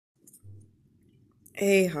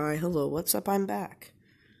Hey, hi, hello, what's up? I'm back.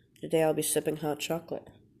 Today I'll be sipping hot chocolate.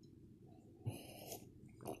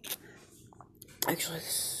 Actually, this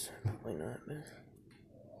is probably not, but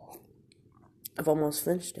I've almost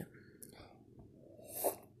finished it.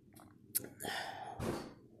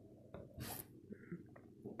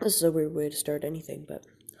 This is a weird way to start anything, but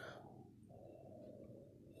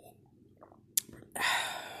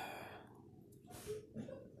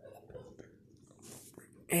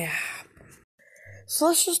yeah. So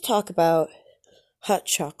let's just talk about hot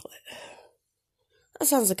chocolate. That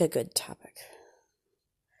sounds like a good topic.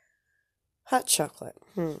 Hot chocolate.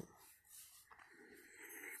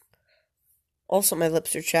 Also, my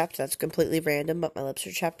lips are chapped. That's completely random, but my lips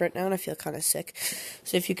are chapped right now, and I feel kind of sick.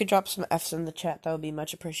 So if you could drop some F's in the chat, that would be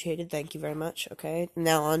much appreciated. Thank you very much. Okay,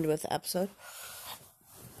 now on with the episode.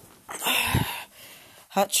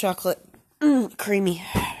 Hot chocolate. Creamy.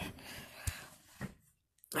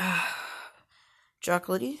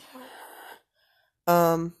 Chocolatey.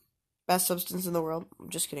 Best substance in the world. I'm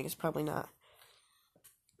just kidding, it's probably not.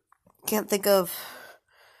 Can't think of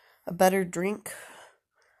a better drink.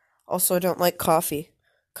 Also, I don't like coffee.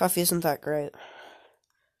 Coffee isn't that great.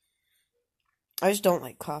 I just don't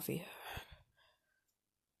like coffee.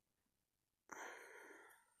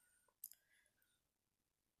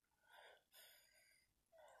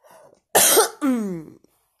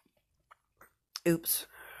 Oops.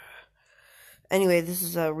 Anyway, this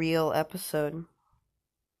is a real episode.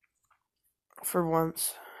 For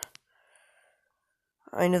once.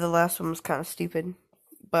 I know the last one was kind of stupid,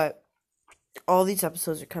 but all these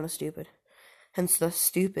episodes are kind of stupid. Hence the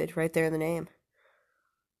stupid right there in the name.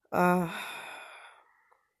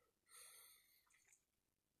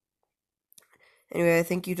 Anyway, I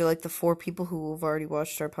thank you to like the 4 people who have already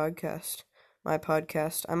watched our podcast. My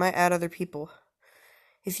podcast. I might add other people.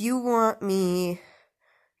 If you want me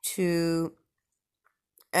to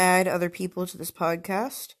add other people to this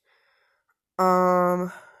podcast,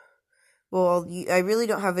 well, I really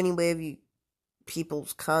don't have any way of you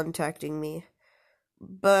people's contacting me,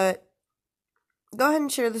 but go ahead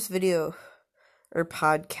and share this video, or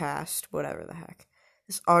podcast, whatever the heck,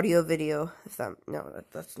 this audio video,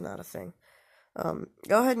 that's not a thing.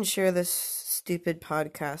 Go ahead and share this stupid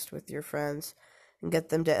podcast with your friends, and get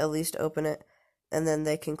them to at least open it, and then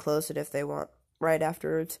they can close it if they want, right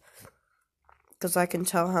afterwards, because I can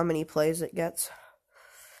tell how many plays it gets.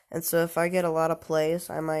 And so if I get a lot of plays,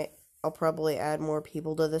 I'll probably add more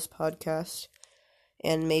people to this podcast,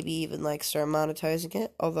 and maybe even start monetizing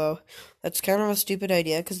it. Although that's kind of a stupid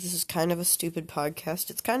idea, because this is kind of a stupid podcast.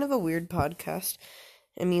 It's kind of a weird podcast.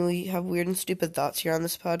 I mean, we have weird and stupid thoughts here on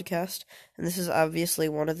this podcast, and this is obviously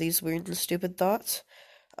one of these weird and stupid thoughts.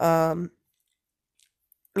 You're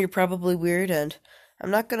probably weird, and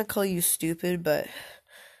I'm not gonna call you stupid, but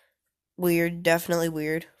weird, definitely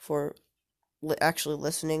weird for actually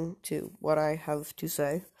listening to what I have to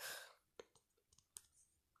say.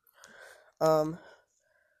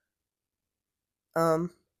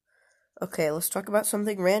 Okay, let's talk about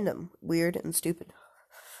something random, weird, and stupid.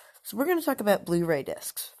 So we're gonna talk about Blu-ray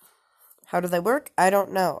discs. How do they work? I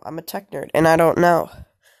don't know. I'm a tech nerd, and I don't know.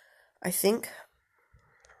 I think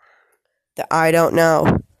that I don't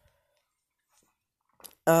know.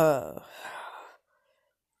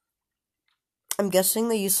 I'm guessing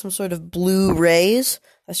they use some sort of Blu-rays.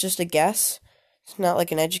 That's just a guess. It's not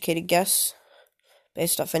like an educated guess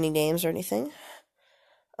based off any names or anything.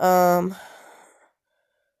 I'm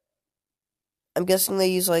guessing they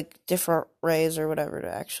use different rays or whatever to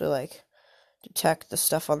actually detect the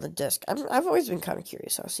stuff on the disc. I've always been kind of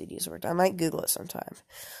curious how CDs work. I might Google it sometime.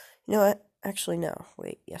 You know what? Actually, no.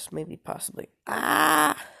 Wait, yes, maybe, possibly.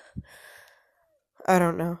 I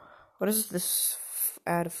don't know. What is this?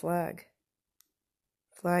 Add a flag.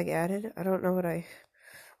 Flag added? I don't know what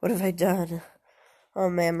have I done? Oh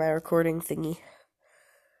man, my recording thingy.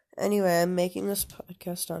 Anyway, I'm making this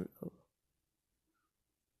podcast on...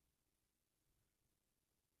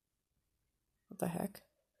 What the heck?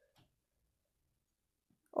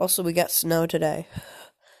 Also, we got snow today.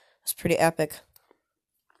 It's pretty epic.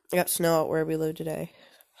 We got snow out where we live today.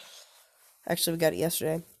 Actually, we got it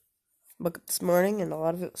yesterday. But this morning, and a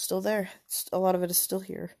lot of it was still there. A lot of it is still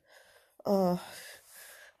here. I'm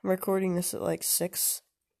recording this at 6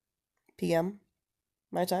 p.m.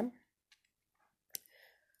 my time.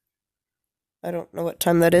 I don't know what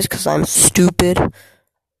time that is because I'm stupid.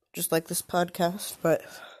 Just like this podcast, but...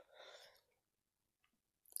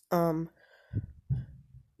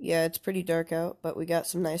 Yeah, it's pretty dark out, but we got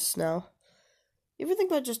some nice snow. You ever think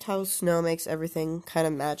about just how snow makes everything kind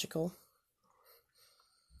of magical?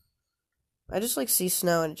 I just see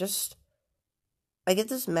snow and I get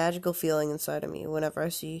this magical feeling inside of me whenever I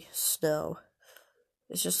see snow.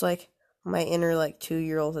 It's just like my inner, like,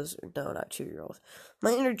 2-year-old has, no, not 2-year-old.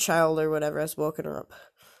 My inner child or whatever has woken up.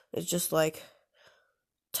 It's just like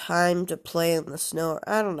time to play in the snow.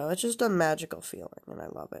 I don't know. It's just a magical feeling, and I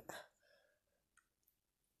love it.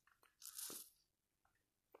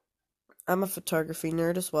 I'm a photography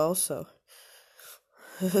nerd as well, so.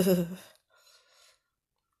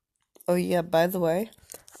 Oh, yeah, by the way,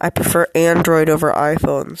 I prefer Android over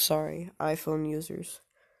iPhone. Sorry, iPhone users.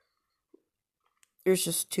 There's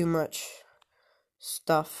just too much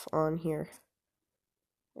stuff on here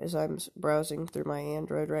as I'm browsing through my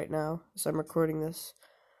Android right now, as I'm recording this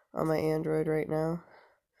on my Android right now,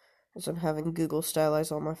 as I'm having Google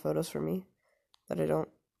stylize all my photos for me that I don't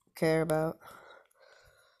care about.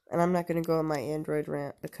 And I'm not going to go on my Android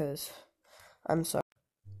rant because I'm sorry.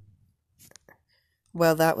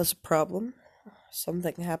 Well, that was a problem.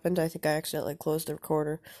 Something happened. I think I accidentally closed the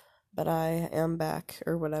recorder, but I am back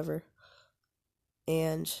or whatever.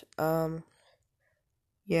 And,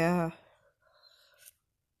 yeah.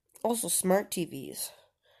 Also, smart TVs.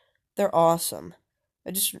 They're awesome.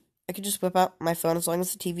 I could just whip out my phone as long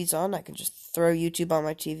as the TV's on. I can just throw YouTube on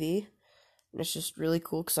my TV. And it's just really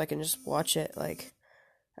cool because I can just watch it, like,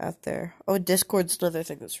 out there. Oh, Discord's another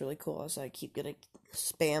thing that's really cool as I keep getting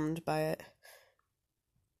spammed by it.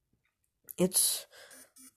 It's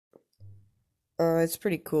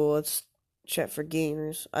pretty cool. It's chat for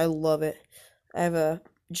gamers. I love it. I have a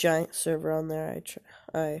giant server on there.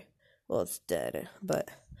 Well, it's dead, but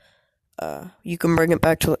you can bring it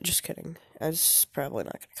back to. Just kidding. It's probably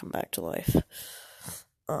not gonna come back to life.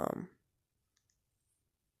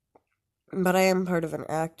 But I am part of an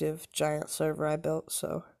active giant server I built,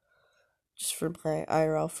 so just for my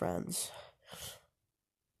IRL friends.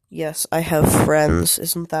 Yes, I have friends.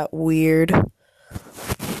 Isn't that weird?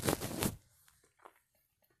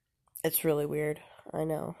 It's really weird. I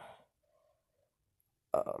know.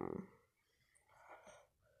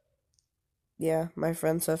 Yeah, my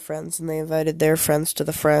friends have friends, and they invited their friends to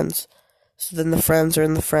the friends. So then the friends are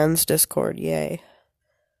in the friends Discord, yay.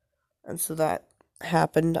 And so that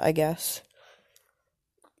happened, I guess.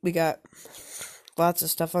 We got lots of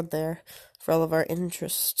stuff on there for all of our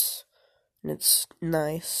interests, and it's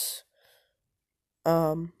nice.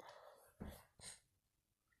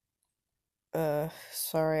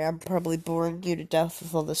 Sorry, I'm probably boring you to death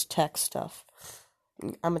with all this tech stuff.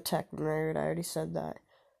 I'm a tech nerd, I already said that.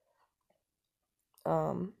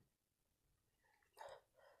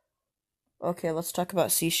 Okay, let's talk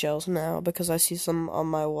about seashells now, because I see some on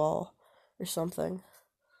my wall, or something.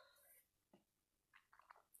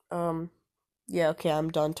 Yeah, okay, I'm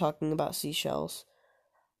done talking about seashells.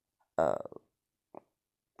 I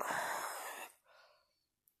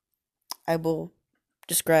will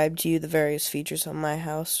describe to you the various features on my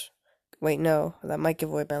house. Wait, no, that might give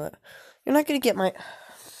away my... You're not gonna get my...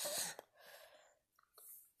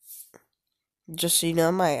 Just so you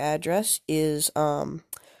know, my address is,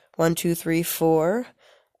 1234,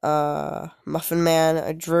 Muffin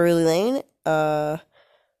Man, Drury Lane,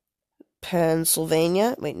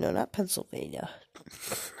 Pennsylvania. Wait, no, not Pennsylvania.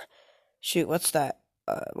 Shoot, what's that?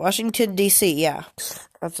 Washington, D.C., yeah.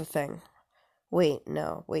 That's a thing. Wait,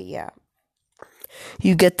 no, wait, yeah.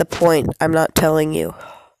 You get the point. I'm not telling you.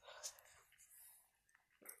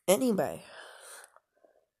 Anyway.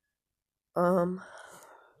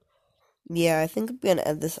 Yeah, I think I'm gonna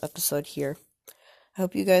end this episode here. I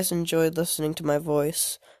hope you guys enjoyed listening to my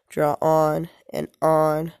voice draw on and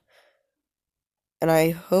on. And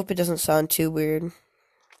I hope it doesn't sound too weird.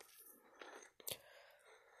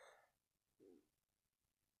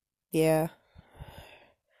 Yeah.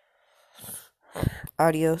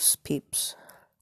 Adios, peeps.